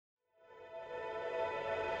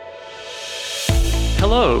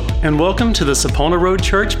Hello, and welcome to the Sapona Road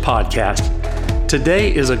Church podcast.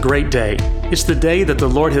 Today is a great day. It's the day that the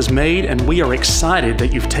Lord has made, and we are excited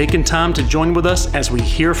that you've taken time to join with us as we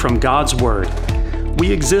hear from God's Word.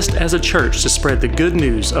 We exist as a church to spread the good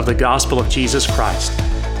news of the gospel of Jesus Christ.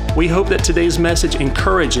 We hope that today's message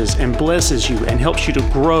encourages and blesses you and helps you to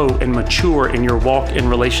grow and mature in your walk and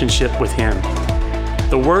relationship with Him.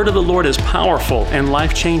 The word of the Lord is powerful and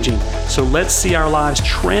life-changing, so let's see our lives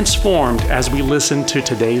transformed as we listen to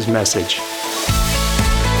today's message.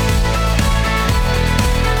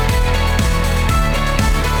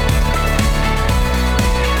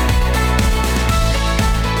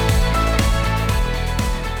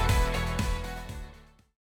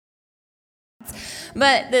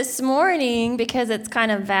 But this morning, because it's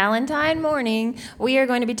kind of Valentine morning, we are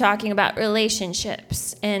going to be talking about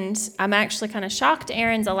relationships. And I'm actually kind of shocked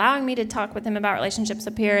Aaron's allowing me to talk with him about relationships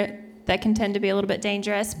up here that can tend to be a little bit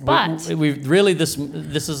dangerous. But we really, this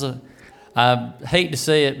is I hate to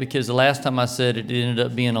say it because the last time I said it, it ended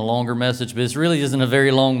up being a longer message, but it really isn't a very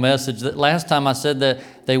long message. The last time I said that,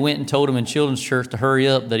 they went and told him in children's church to hurry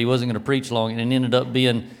up, that he wasn't going to preach long, and it ended up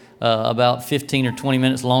being about 15 or 20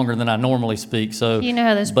 minutes longer than I normally speak. So you know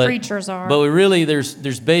how those preachers are. But we really, there's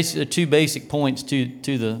two basic points to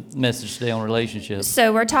the message today on relationships.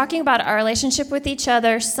 So we're talking about our relationship with each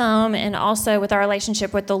other some, and also with our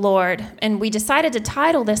relationship with the Lord. And we decided to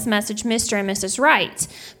title this message Mr. and Mrs. Right,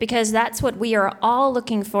 because that's what we are all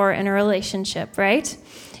looking for in a relationship, right?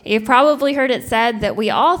 You've probably heard it said that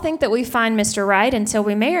we all think that we find Mr. Right until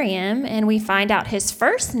we marry him, and we find out his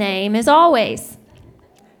first name is always.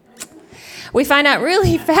 We find out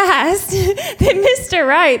really fast that Mr.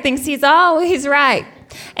 Right thinks he's always right.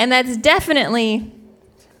 And that's definitely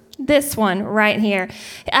this one right here.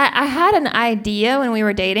 I had an idea when we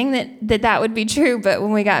were dating that would be true, but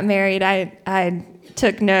when we got married, I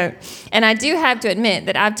took note. And I do have to admit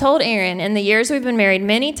that I've told Aaron in the years we've been married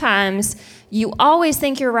many times, you always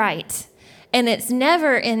think you're right. And it's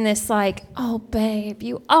never in this like, oh, babe,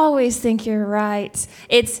 you always think you're right.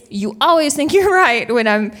 It's you always think you're right when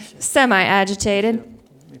I'm semi-agitated.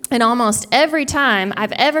 And almost every time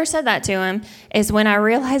I've ever said that to him is when I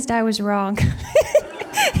realized I was wrong.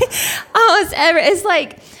 Almost ever. It's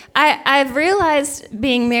like I've realized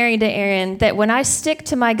being married to Aaron that when I stick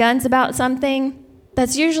to my guns about something,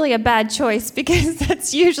 that's usually a bad choice because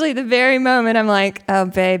that's usually the very moment I'm like, oh,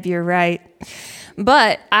 babe, you're right.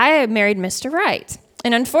 But I married Mr. Right.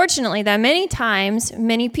 And unfortunately, though, many times,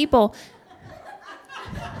 many people...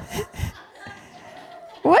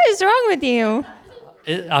 What is wrong with you?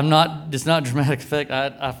 It's not dramatic effect.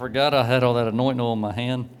 I forgot I had all that anointing oil in my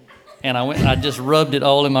hand. And I just rubbed it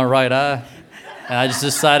all in my right eye. And I just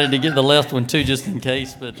decided to get the left one too, just in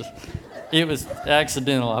case. But it was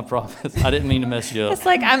accidental, I promise. I didn't mean to mess you up. It's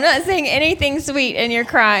like I'm not saying anything sweet and you're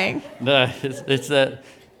crying. No, it's that...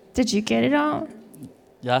 Did you get it all?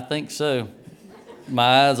 Yeah, I think so.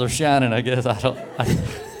 My eyes are shining, I guess.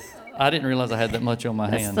 I didn't realize I had that much on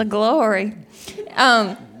my hand. That's the glory.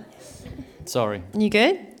 Sorry. You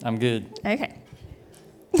good? I'm good. Okay.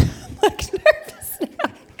 Look nervous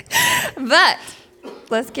now. But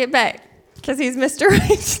let's get back, because he's Mr.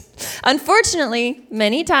 Right. Unfortunately,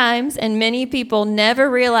 many times and many people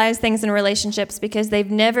never realize things in relationships because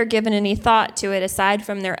they've never given any thought to it aside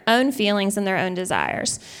from their own feelings and their own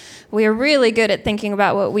desires. We are really good at thinking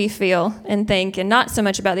about what we feel and think and not so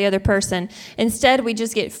much about the other person. Instead, we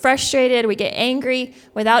just get frustrated, we get angry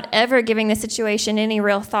without ever giving the situation any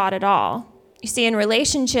real thought at all. You see, in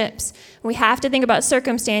relationships, we have to think about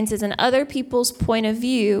circumstances and other people's point of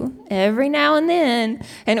view every now and then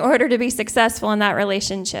in order to be successful in that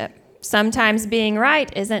relationship. Sometimes being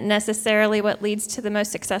right isn't necessarily what leads to the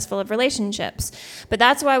most successful of relationships. But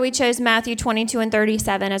that's why we chose Matthew 22 and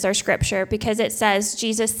 37 as our scripture, because it says,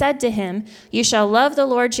 Jesus said to him, "You shall love the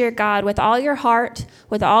Lord your God with all your heart,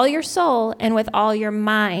 with all your soul, and with all your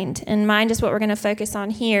mind." And mind is what we're going to focus on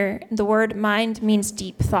here. The word mind means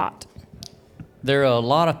deep thought. There are a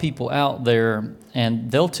lot of people out there, and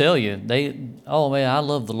they'll tell you, oh man, I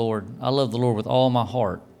love the Lord. I love the Lord with all my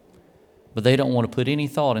heart. But they don't want to put any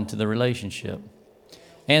thought into the relationship.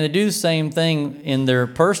 And they do the same thing in their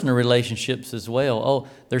personal relationships as well. Oh,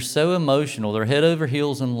 they're so emotional. They're head over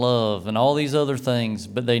heels in love and all these other things,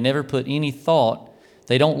 but they never put any thought.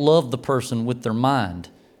 They don't love the person with their mind.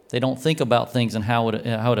 They don't think about things and how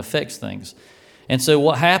it affects things. And so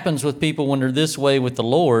what happens with people when they're this way with the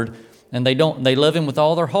Lord, and they love Him with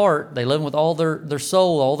all their heart, they love Him with all their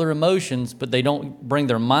soul, all their emotions, but they don't bring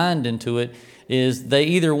their mind into it, is they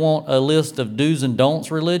either want a list of do's and don'ts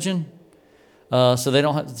religion, so they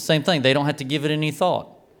don't have the same thing. They don't have to give it any thought.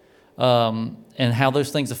 and how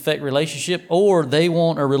those things affect relationship, or they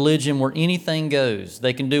want a religion where anything goes.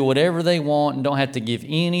 They can do whatever they want and don't have to give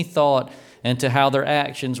any thought into how their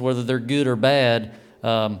actions, whether they're good or bad,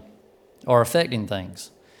 are affecting things.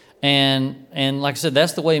 And like I said,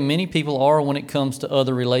 that's the way many people are when it comes to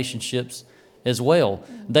other relationships as well.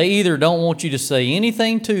 They either don't want you to say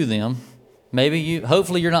anything to them.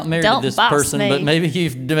 Hopefully you're not married to this person, but maybe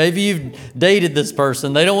you've dated this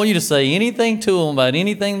person. They don't want you to say anything to them about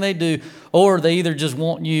anything they do, or they either just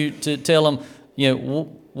want you to tell them,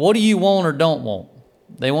 what do you want or don't want?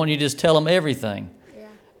 They want you to just tell them everything. Yeah.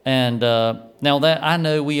 And now that I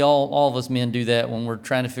know all of us men do that when we're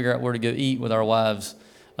trying to figure out where to go eat with our wives.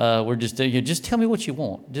 We're just tell me what you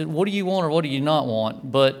want. What do you want or what do you not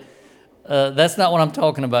want? But that's not what I'm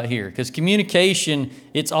talking about here, because communication,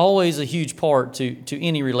 it's always a huge part to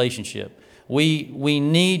any relationship. We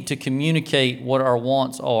need to communicate what our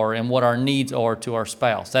wants are and what our needs are to our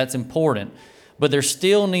spouse. That's important. But there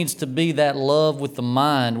still needs to be that love with the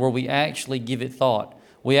mind where we actually give it thought.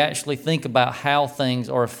 We actually think about how things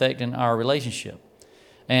are affecting our relationship.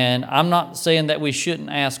 And I'm not saying that we shouldn't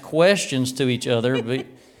ask questions to each other, but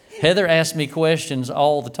Heather asks me questions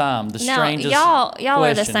all the time. The strangest y'all questions.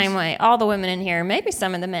 Are the same way. All the women in here, maybe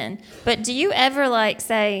some of the men. But do you ever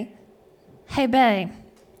say, "Hey, babe,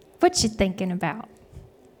 what you thinking about?"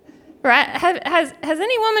 Right? Has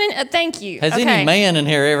any woman? Thank you. Has any man in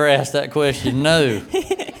here ever asked that question? No.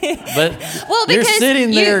 But because you're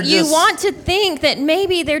sitting there. You want to think that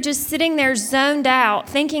maybe they're just sitting there zoned out,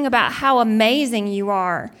 thinking about how amazing you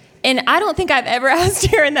are. And I don't think I've ever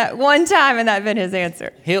asked Aaron that one time, and that's been his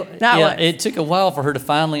answer. It took a while for her to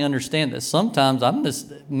finally understand that sometimes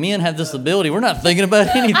men have this ability. We're not thinking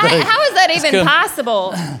about anything. How is that even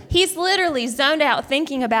possible? He's literally zoned out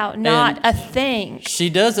thinking about not a thing.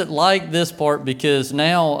 She doesn't like this part because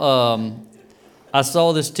now I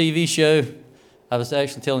saw this TV show. I was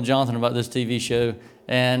actually telling Jonathan about this TV show,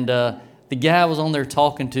 and the guy was on there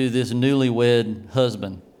talking to this newlywed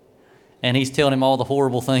husband. And he's telling him all the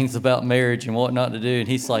horrible things about marriage and what not to do. And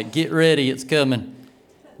he's like, "Get ready, it's coming.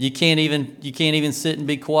 You can't even sit and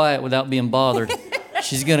be quiet without being bothered.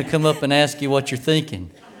 She's going to come up and ask you what you're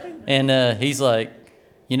thinking." And he's like,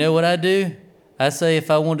 "You know what I do? I say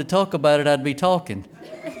if I wanted to talk about it, I'd be talking."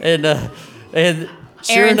 And sure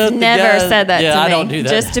Aaron's enough, never said that to me. I don't do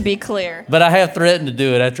that. Just to be clear. But I have threatened to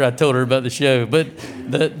do it after I told her about the show. But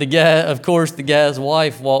the guy, of course, the guy's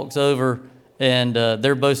wife walks over. And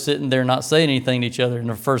they're both sitting there not saying anything to each other in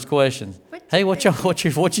their first question. "Hey, what you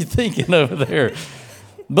thinking over there?"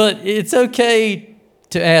 But it's okay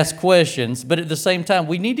to ask questions, but at the same time,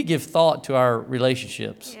 we need to give thought to our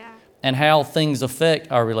relationships and how things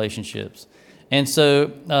affect our relationships. And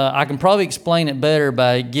so I can probably explain it better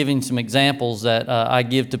by giving some examples that I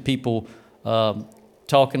give to people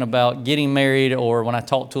talking about getting married, or when I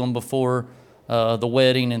talk to them before the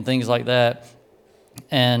wedding and things like that.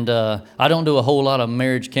 And I don't do a whole lot of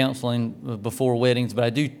marriage counseling before weddings, but I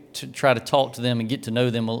do try to talk to them and get to know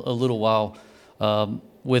them a little while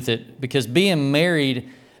with it, because being married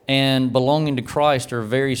and belonging to Christ are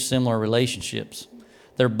very similar relationships.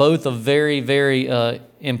 They're both a very, very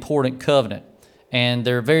important covenant, and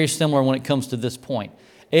they're very similar when it comes to this point.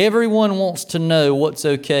 Everyone wants to know what's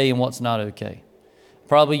okay and what's not okay.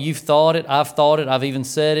 Probably you've thought it, I've even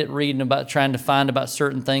said it, reading about, trying to find about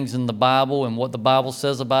certain things in the Bible and what the Bible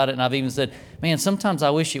says about it. And I've even said, man, sometimes I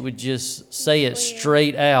wish it would just say it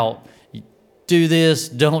straight out. Do this,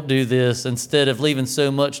 don't do this, instead of leaving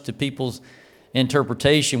so much to people's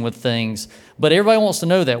interpretation with things. But everybody wants to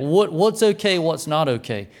know that. What's okay, what's not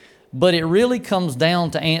okay. But it really comes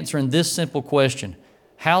down to answering this simple question.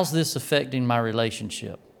 How's this affecting my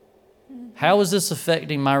relationship? How is this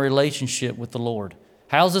affecting my relationship with the Lord?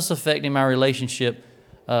 How's this affecting my relationship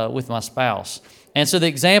with my spouse? And so the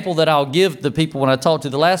example that I'll give the people when I talk to,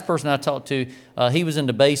 the last person I talked to, he was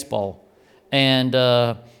into baseball. And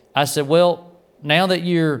I said, well, now that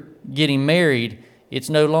you're getting married, it's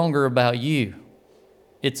no longer about you.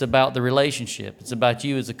 It's about the relationship. It's about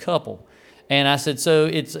you as a couple. And I said, so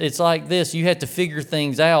it's like this. You have to figure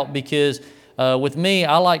things out, because with me,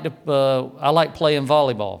 I like playing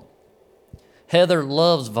volleyball. Heather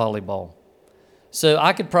loves volleyball. So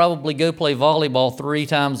I could probably go play volleyball 3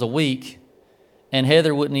 times a week, and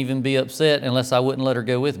Heather wouldn't even be upset unless I wouldn't let her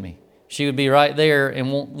go with me. She would be right there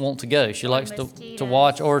and want to go. She likes to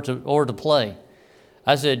watch or to play.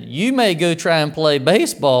 I said, you may go try and play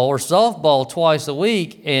baseball or softball twice a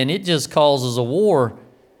week, and it just causes a war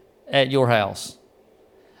at your house.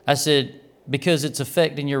 I said, because it's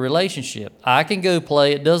affecting your relationship. I can go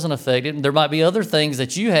play, it doesn't affect it. There might be other things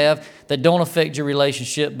that you have that don't affect your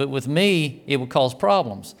relationship, but with me, it would cause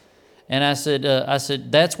problems. And I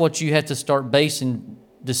said, that's what you have to start basing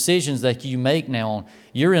decisions that you make now on.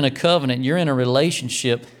 You're in a covenant. You're in a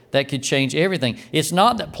relationship that could change everything. It's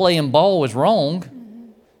not that playing ball is wrong.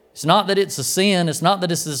 It's not that it's a sin. It's not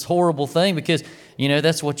that it's this horrible thing, because,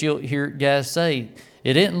 that's what you'll hear guys say.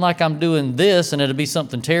 It isn't like I'm doing this and it'll be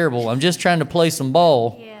something terrible. I'm just trying to play some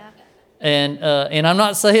ball. Yeah. And I'm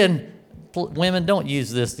not saying women don't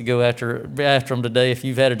use this to go after them today if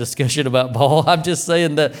you've had a discussion about ball. I'm just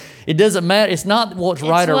saying that it doesn't matter. It's not what's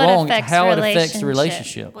right or wrong. It's how it affects the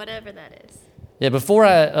relationship. Whatever that is. Yeah, before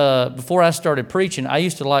I started preaching, I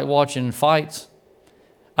used to like watching fights.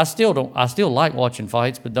 I still don't. I still like watching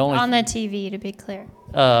fights, but the only on the TV, to be clear.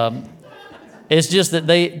 It's just that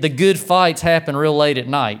the good fights happen real late at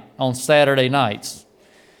night on Saturday nights.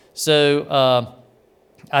 So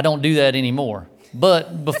I don't do that anymore.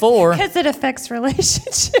 But before, because it affects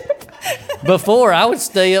relationship. Before, I would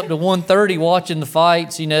stay up to 1:30 watching the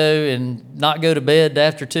fights, and not go to bed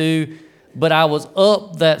after 2. But I was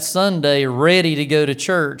up that Sunday ready to go to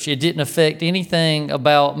church. It didn't affect anything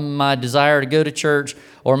about my desire to go to church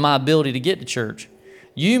or my ability to get to church.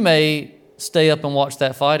 You may stay up and watch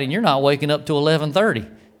that fight, and you're not waking up till 11:30.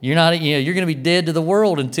 You're not, you're going to be dead to the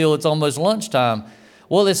world until it's almost lunchtime.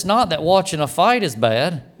 Well, it's not that watching a fight is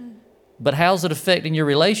bad, but how's it affecting your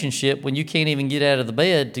relationship when you can't even get out of the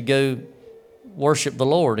bed to go worship the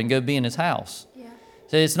Lord and go be in His house?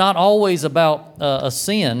 So it's not always about a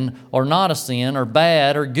sin or not a sin or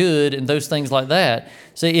bad or good and those things like that.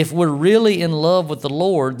 See, if we're really in love with the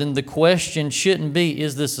Lord, then the question shouldn't be,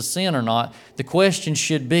 is this a sin or not? The question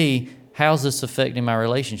should be, how's this affecting my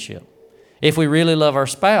relationship? If we really love our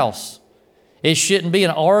spouse, it shouldn't be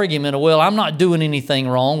an argument of, well, I'm not doing anything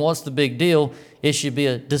wrong. What's the big deal? It should be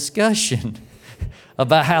a discussion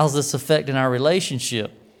about how's this affecting our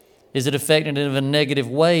relationship. Is it affecting it in a negative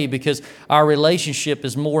way because our relationship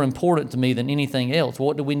is more important to me than anything else?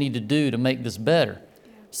 What do we need to do to make this better?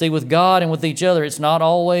 See, with God and with each other, it's not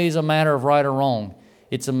always a matter of right or wrong.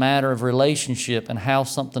 It's a matter of relationship and how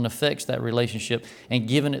something affects that relationship and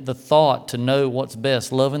giving it the thought to know what's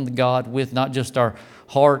best, loving God with not just our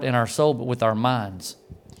heart and our soul, but with our minds.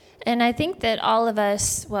 And I think that all of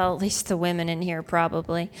us, well, at least the women in here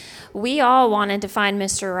probably, we all wanted to find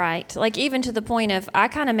Mr. Right. Like even to the point of, I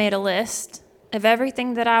kind of made a list of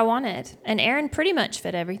everything that I wanted. And Aaron pretty much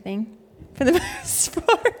fit everything for the most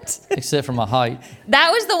part. Except for my height.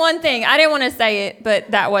 That was the one thing. I didn't want to say it,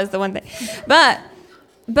 but that was the one thing.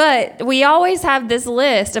 But we always have this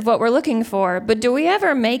list of what we're looking for. But do we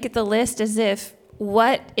ever make the list as if,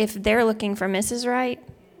 what if they're looking for Mrs. Right?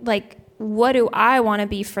 Like, what do I want to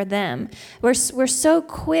be for them? We're so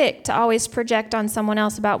quick to always project on someone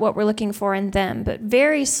else about what we're looking for in them, but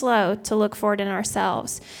very slow to look for it in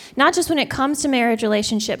ourselves. Not just when it comes to marriage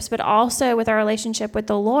relationships, but also with our relationship with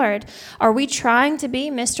the Lord. Are we trying to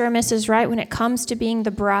be Mr. or Mrs. Right when it comes to being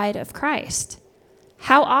the bride of Christ?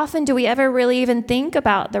 How often do we ever really even think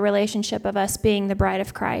about the relationship of us being the bride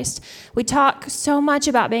of Christ? We talk so much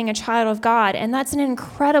about being a child of God, and that's an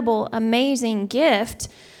incredible, amazing gift.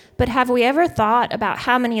 But have we ever thought about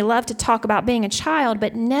how many love to talk about being a child,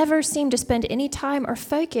 but never seem to spend any time or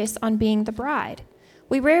focus on being the bride?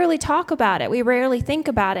 We rarely talk about it. We rarely think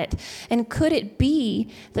about it. And could it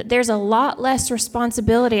be that there's a lot less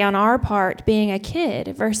responsibility on our part being a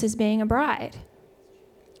kid versus being a bride?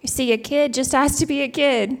 You see, a kid just has to be a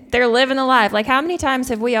kid. They're living the life. Like, how many times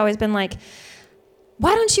have we always been like,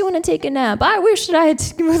 why don't you want to take a nap? I wish that I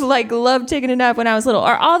had loved taking a nap when I was little.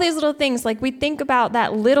 Or all these little things. Like, we think about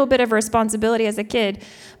that little bit of responsibility as a kid.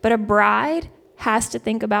 But a bride has to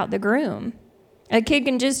think about the groom. A kid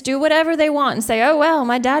can just do whatever they want and say, oh, well,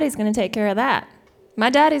 my daddy's going to take care of that. My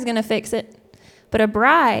daddy's going to fix it. But a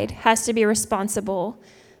bride has to be responsible,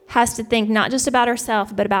 has to think not just about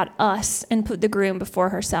herself, but about us and put the groom before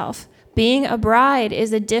herself. Being a bride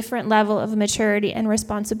is a different level of maturity and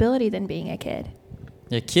responsibility than being a kid.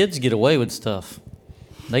 Yeah, kids get away with stuff.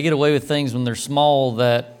 They get away with things when they're small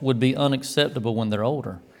that would be unacceptable when they're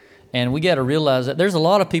older. And we got to realize that there's a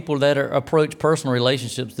lot of people that approach personal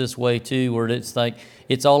relationships this way too, where it's like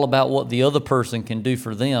it's all about what the other person can do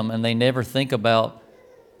for them, and they never think about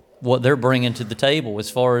what they're bringing to the table as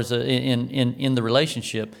far as in the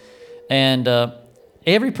relationship. And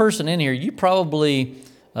every person in here, you probably,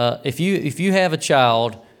 if you have a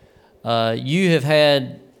child, you have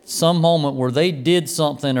had some moment where they did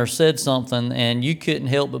something or said something and you couldn't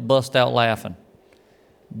help but bust out laughing.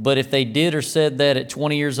 But if they did or said that at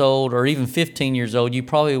 20 years old or even 15 years old, you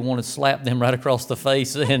probably want to slap them right across the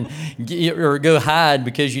face or go hide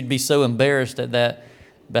because you'd be so embarrassed at that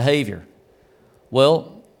behavior.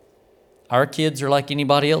 Well, our kids are like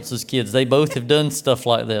anybody else's kids. They both have done stuff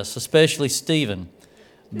like this, especially Stephen.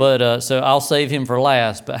 But so I'll save him for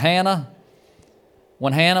last. But Hannah,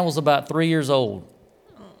 when Hannah was about 3 years old,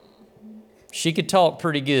 she could talk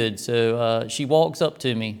pretty good. So she walks up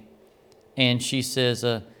to me and she says,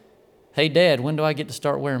 "Hey, Dad, when do I get to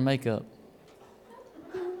start wearing makeup?"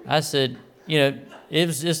 I said, it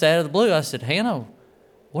was just out of the blue. I said, "Hannah,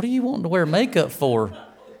 what are you wanting to wear makeup for?"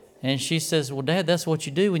 And she says, "Well, Dad, that's what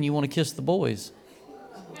you do when you want to kiss the boys."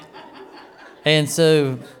 And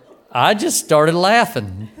so I just started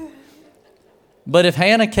laughing. But if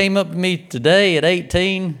Hannah came up to me today at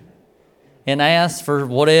 18 and asked for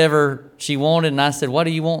whatever she wanted, and I said, "Why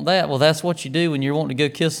do you want that?" "Well, that's what you do when you're wanting to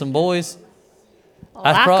go kiss some boys."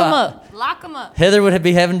 Lock them up. Lock them up. Heather would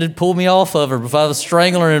be having to pull me off of her if I was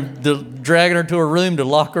strangling her and dragging her to a room to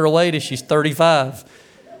lock her away till she's 35.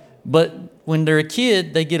 But when they're a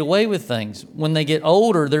kid, they get away with things. When they get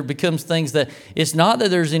older, there becomes things that it's not that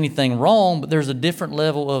there's anything wrong, but there's a different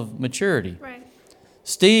level of maturity. Right.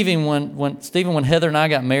 Stephen, when Heather and I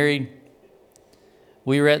got married,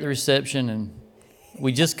 we were at the reception and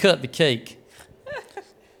we just cut the cake.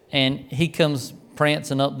 And he comes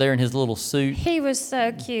prancing up there in his little suit. He was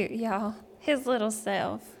so cute, y'all. His little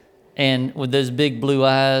self. And with those big blue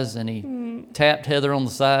eyes, and he tapped Heather on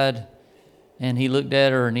the side, and he looked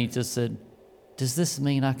at her and he just said, "Does this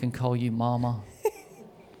mean I can call you Mama?"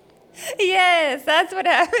 Yes, that's what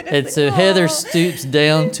happened. And so Heather stoops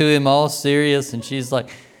down to him all serious, and she's like,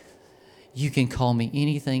 "You can call me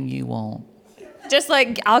anything you want." Just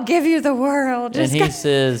like, I'll give you the world. And he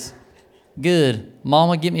says, "Good.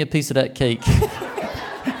 Mama, get me a piece of that cake."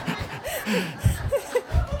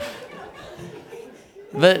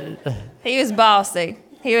 But he was bossy.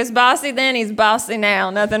 He was bossy then, he's bossy now.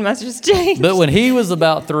 Nothing much has changed. But when he was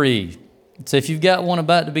about 3, so if you've got one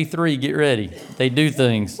about to be 3, get ready. They do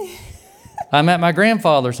things. I'm at my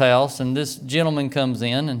grandfather's house, and this gentleman comes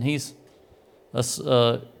in, and he's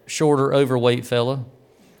a shorter, overweight fella.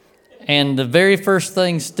 And the very first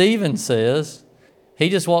thing Stephen says, he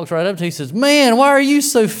just walks right up to me. He says, "Man, why are you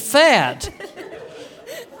so fat?"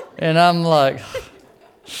 And I'm like,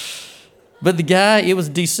 but the guy, it was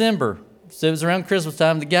December. So it was around Christmas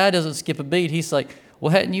time. The guy doesn't skip a beat. He's like,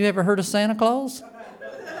 "Well, hadn't you ever heard of Santa Claus?"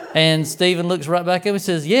 And Stephen looks right back at him and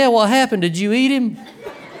says, "Yeah, what happened? Did you eat him?"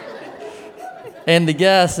 And the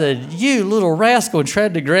guy said, "You little rascal," and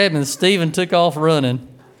tried to grab him, and Stephen took off running.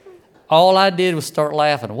 All I did was start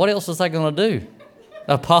laughing. What else was I going to do?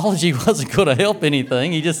 Apology wasn't going to help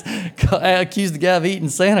anything. He just accused the guy of eating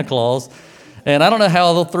Santa Claus. And I don't know how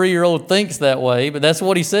a little 3-year-old thinks that way, but that's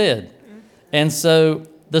what he said. And so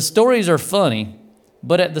the stories are funny,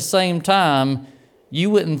 but at the same time, you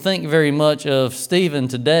wouldn't think very much of Stephen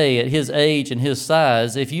today at his age and his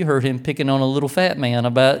size if you heard him picking on a little fat man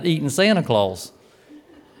about eating Santa Claus.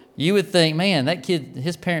 You would think, man, that kid,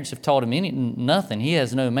 his parents have taught him nothing. He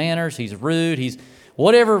has no manners. He's rude. He's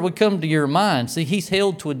whatever would come to your mind. See, he's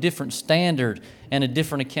held to a different standard and a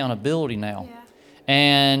different accountability now. Yeah.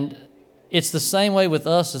 And it's the same way with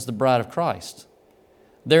us as the bride of Christ.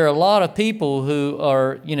 There are a lot of people who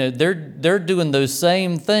are, they're doing those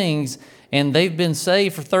same things, and they've been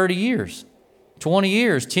saved for 30 years, 20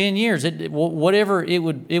 years, 10 years, whatever it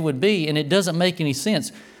would be, and it doesn't make any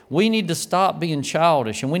sense. We need to stop being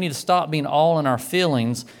childish, and we need to stop being all in our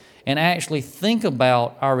feelings and actually think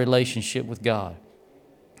about our relationship with God.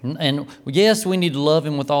 And yes, we need to love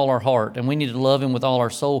Him with all our heart, and we need to love Him with all our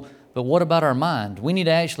soul, but what about our mind? We need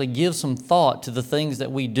to actually give some thought to the things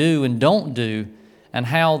that we do and don't do and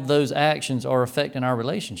how those actions are affecting our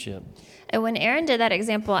relationship. And when Aaron did that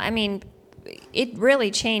example, it really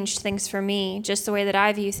changed things for me, just the way that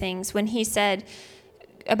I view things. When he said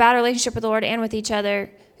about our relationship with the Lord and with each other,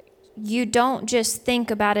 you don't just think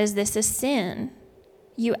about, is this a sin?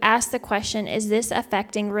 You ask the question, is this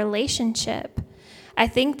affecting relationship? I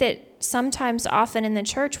think that sometimes, often in the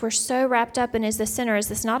church, we're so wrapped up in, is this sin or is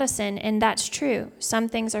this not a sin? And that's true. Some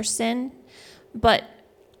things are sin, but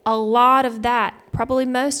a lot of that, probably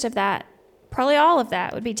most of that, probably all of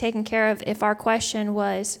that would be taken care of if our question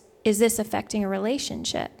was, is this affecting a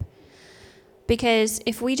relationship? Because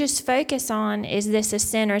if we just focus on, is this a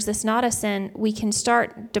sin or is this not a sin, we can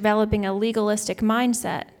start developing a legalistic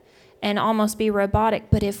mindset and almost be robotic.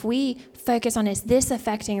 But if we focus on, is this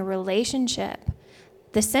affecting a relationship,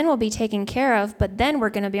 the sin will be taken care of, but then we're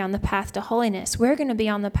going to be on the path to holiness. We're going to be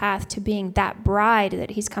on the path to being that bride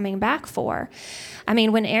that He's coming back for.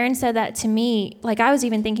 When Aaron said that to me, I was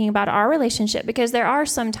even thinking about our relationship, because there are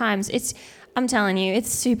some times I'm telling you, it's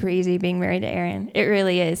super easy being married to Aaron. It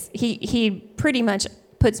really is. He pretty much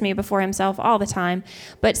puts me before himself all the time.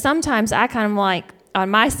 But sometimes I kind of on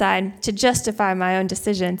my side to justify my own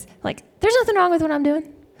decisions. Like, there's nothing wrong with what I'm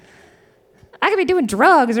doing. I could be doing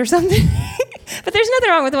drugs or something, but there's nothing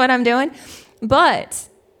wrong with what I'm doing. But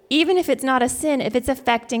even if it's not a sin, if it's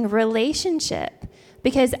affecting relationship,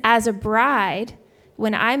 because as a bride,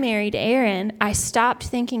 when I married Aaron, I stopped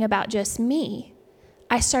thinking about just me.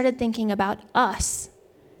 I started thinking about us.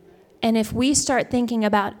 And if we start thinking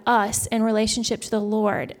about us in relationship to the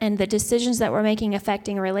Lord and the decisions that we're making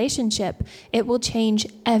affecting a relationship, it will change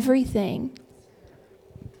everything.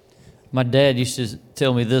 My dad used to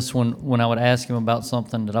tell me this when I would ask him about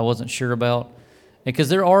something that I wasn't sure about. Because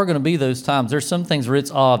there are going to be those times. There's some things where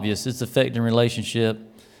it's obvious, it's affecting relationship,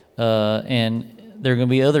 and there are going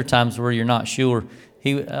to be other times where you're not sure.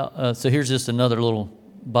 So here's just another little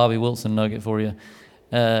Bobby Wilson nugget for you.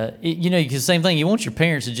 Because same thing, you want your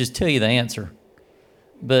parents to just tell you the answer.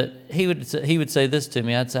 But he would say this to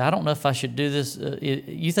me. I'd say, I don't know if I should do this.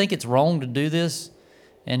 You think it's wrong to do this?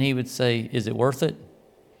 And he would say, is it worth it?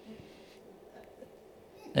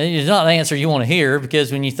 And it's not the answer you want to hear, because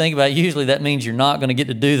when you think about it, usually that means you're not going to get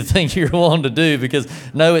to do the thing you're wanting to do, because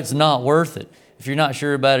no, it's not worth it. If you're not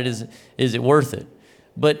sure about it, is it worth it?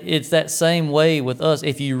 But it's that same way with us.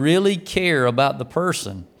 If you really care about the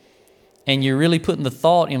person and you're really putting the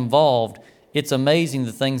thought involved, it's amazing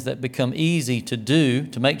the things that become easy to do,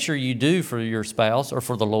 to make sure you do for your spouse or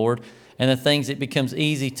for the Lord, and the things it becomes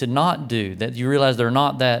easy to not do, that you realize they're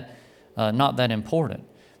not that important.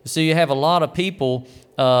 So you have a lot of people,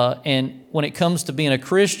 and when it comes to being a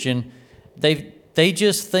Christian, they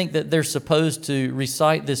just think that they're supposed to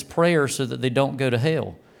recite this prayer so that they don't go to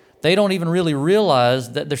hell. They don't even really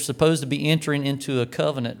realize that they're supposed to be entering into a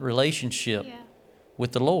covenant relationship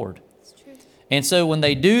with the Lord. And so when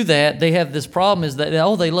they do that, they have this problem is that,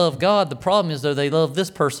 they love God. The problem is, though, they love this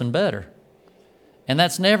person better. And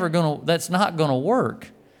that's not going to work.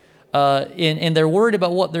 And they're worried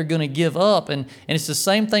about what they're going to give up. And it's the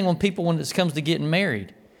same thing when it comes to getting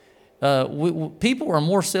married. People are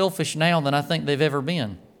more selfish now than I think they've ever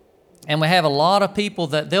been. And we have a lot of people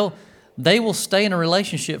that they will stay in a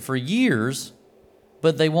relationship for years,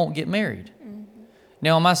 but they won't get married. Mm-hmm.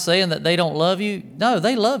 Now, am I saying that they don't love you? No,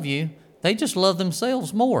 they love you. They just love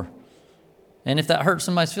themselves more. And if that hurts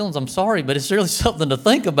somebody's feelings, I'm sorry, but it's really something to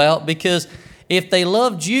think about, because if they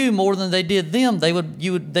loved you more than they did them, there would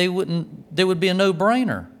be a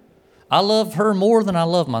no-brainer. I love her more than I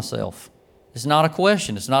love myself. It's not a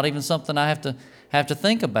question. It's not even something I have to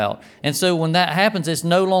think about. And so when that happens, it's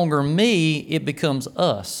no longer me, it becomes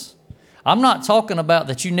us. I'm not talking about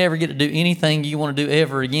that you never get to do anything you want to do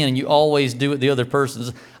ever again and you always do what the other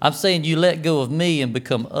person's. I'm saying you let go of me and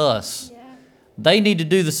become us. Yeah. They need to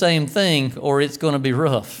do the same thing or it's going to be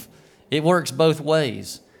rough. It works both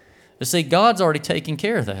ways. But see, God's already taken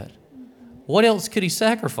care of that. What else could he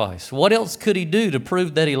sacrifice? What else could he do to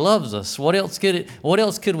prove that he loves us? What else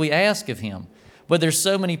could we ask of him? But there's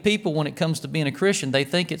so many people when it comes to being a Christian, they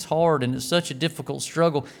think it's hard and it's such a difficult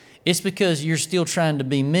struggle. It's because you're still trying to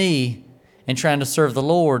be me and trying to serve the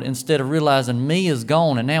Lord instead of realizing me is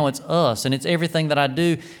gone and now it's us. And it's everything that I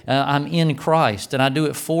do, I'm in Christ and I do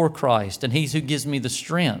it for Christ and he's who gives me the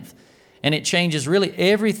strength. And it changes really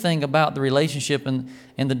everything about the relationship and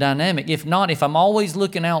the dynamic. If I'm always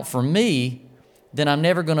looking out for me, then I'm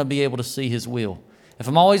never going to be able to see his will. If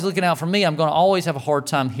I'm always looking out for me, I'm going to always have a hard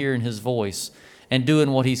time hearing his voice and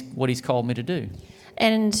doing what he's called me to do.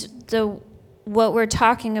 And what we're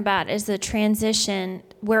talking about is the transition.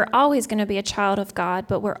 We're always going to be a child of God,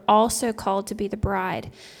 but we're also called to be the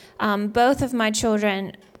bride. Both of my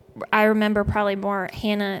children, I remember probably more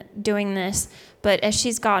Hannah doing this, but as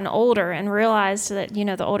she's gotten older and realized that,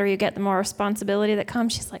 the older you get, the more responsibility that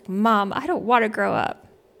comes, she's like, Mom, I don't want to grow up.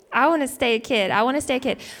 I want to stay a kid.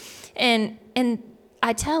 And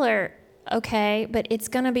I tell her, okay, but it's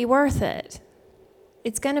going to be worth it.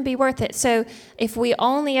 It's going to be worth it. So if we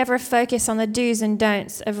only ever focus on the do's and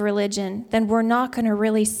don'ts of religion, then we're not going to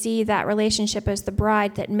really see that relationship as the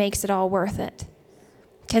bride that makes it all worth it.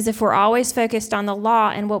 Because if we're always focused on the law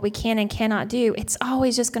and what we can and cannot do, it's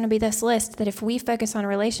always just going to be this list that if we focus on a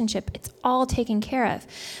relationship, it's all taken care of.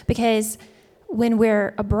 Because when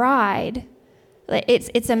we're a bride,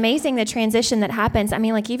 it's amazing the transition that happens. I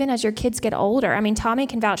mean, like even as your kids get older, Tommy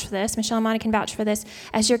can vouch for this, Michelle and Monty can vouch for this.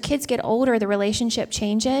 As your kids get older, the relationship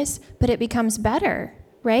changes, but it becomes better,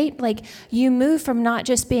 right? Like you move from not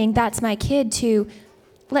just being, that's my kid, to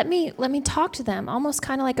let me talk to them, almost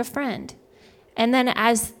kind of like a friend. And then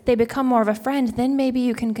as they become more of a friend, then maybe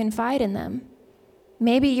you can confide in them.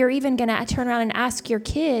 Maybe you're even going to turn around and ask your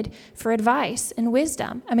kid for advice and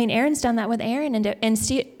wisdom. Aaron's done that with Aaron and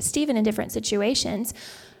Stephen in different situations.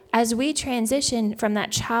 As we transition from that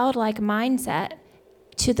childlike mindset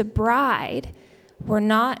to the bride,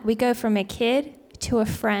 we go from a kid to a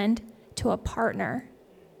friend to a partner.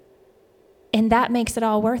 And that makes it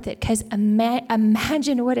all worth it, because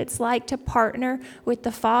imagine what it's like to partner with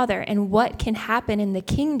the Father and what can happen in the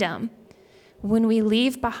kingdom when we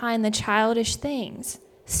leave behind the childish things.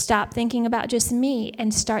 Stop thinking about just me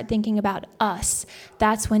and start thinking about us.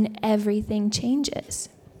 That's when everything changes.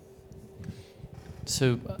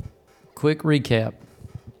 So, quick recap.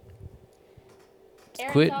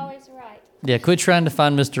 Aaron's always right. Yeah, quit trying to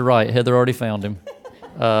find Mr. Right. Heather already found him.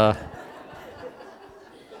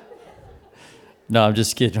 No, I'm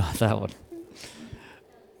just kidding on that one.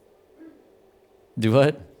 Do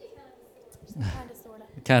what?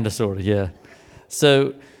 Kind of, sort of, yeah.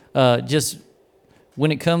 So just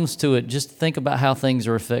when it comes to it, just think about how things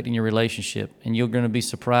are affecting your relationship, and you're going to be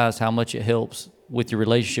surprised how much it helps with your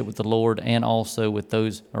relationship with the Lord and also with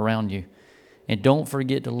those around you. And don't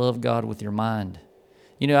forget to love God with your mind.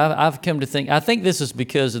 You know, I've come to think, I think this is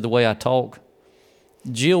because of the way I talk.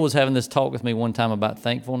 Jill was having this talk with me one time about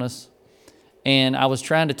thankfulness. And I was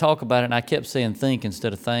trying to talk about it, and I kept saying think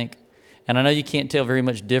instead of thank. And I know you can't tell very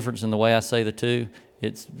much difference in the way I say the two.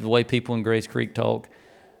 It's the way people in Grace Creek talk.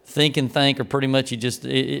 Think and thank are pretty much,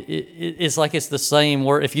 it's like it's the same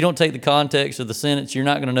word. If you don't take the context of the sentence, you're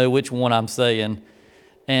not going to know which one I'm saying.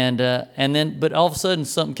 And then, but all of a sudden,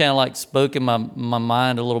 something kind of like spoke in my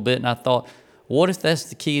mind a little bit, and I thought, what if that's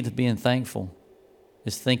the key to being thankful,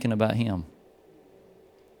 is thinking about Him?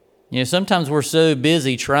 You know, sometimes we're so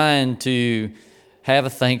busy trying to have a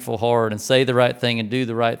thankful heart and say the right thing and do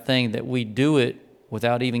the right thing that we do it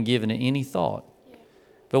without even giving it any thought. Yeah.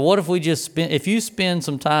 But what if if you spend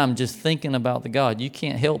some time just thinking about the God, you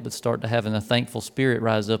can't help but start to having a thankful spirit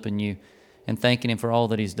rise up in you and thanking Him for all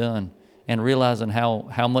that He's done and realizing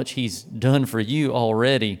how much He's done for you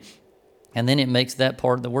already. And then it makes that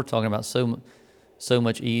part that we're talking about so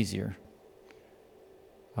much easier.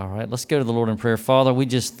 All right, let's go to the Lord in prayer. Father, we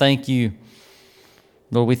just thank You.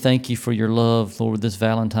 Lord, we thank You for Your love, Lord, this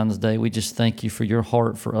Valentine's Day. We just thank You for Your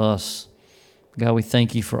heart for us. God, we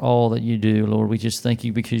thank You for all that You do, Lord. We just thank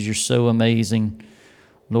You because You're so amazing.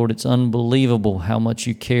 Lord, it's unbelievable how much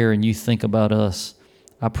You care and You think about us.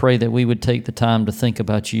 I pray that we would take the time to think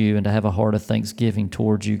about You and to have a heart of thanksgiving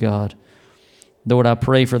towards You, God. Lord, I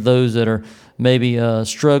pray for those that are maybe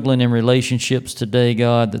struggling in relationships today,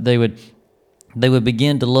 God, that they would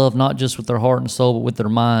begin to love not just with their heart and soul, but with their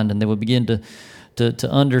mind, and they would begin to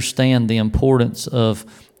understand the importance of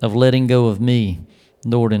letting go of me,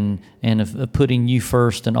 Lord, and of putting You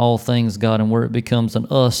first in all things, God, and where it becomes an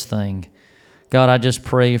us thing. God, I just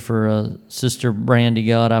pray for Sister Brandy,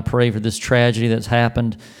 God. I pray for this tragedy that's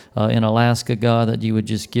happened in Alaska, God, that You would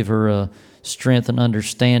just give her strength and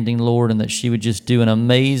understanding, Lord, and that she would just do an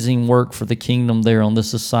amazing work for the kingdom there on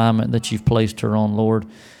this assignment that You've placed her on, Lord.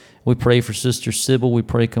 We pray for Sister Sybil. We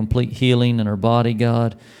pray complete healing in her body,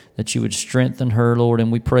 God, that You would strengthen her, Lord.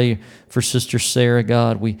 And we pray for Sister Sarah,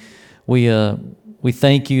 God. We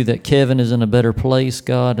thank You that Kevin is in a better place,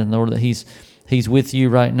 God, and Lord, that he's with You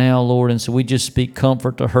right now, Lord. And so we just speak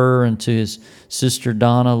comfort to her and to his sister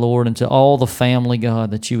Donna, Lord, and to all the family, God,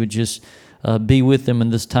 that You would just be with them in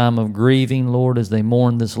this time of grieving, Lord, as they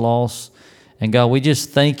mourn this loss. And God, we just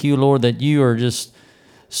thank You, Lord, that You are just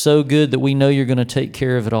so good that we know You're going to take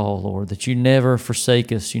care of it all, Lord, that You never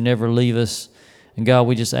forsake us, You never leave us. And God,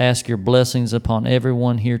 we just ask Your blessings upon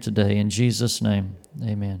everyone here today. In Jesus' name,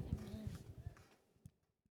 amen.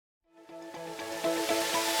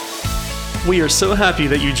 We are so happy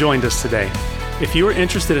that you joined us today. If you are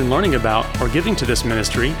interested in learning about or giving to this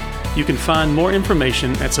ministry, you can find more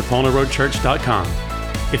information at SaponaRoadChurch.com.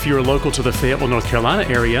 If you are local to the Fayetteville, North Carolina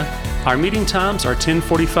area, our meeting times are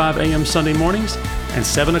 10:45 a.m. Sunday mornings and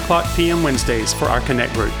 7 o'clock p.m. Wednesdays for our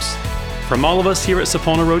Connect groups. From all of us here at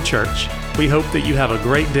Sapona Road Church, we hope that you have a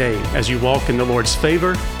great day as you walk in the Lord's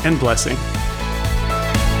favor and blessing.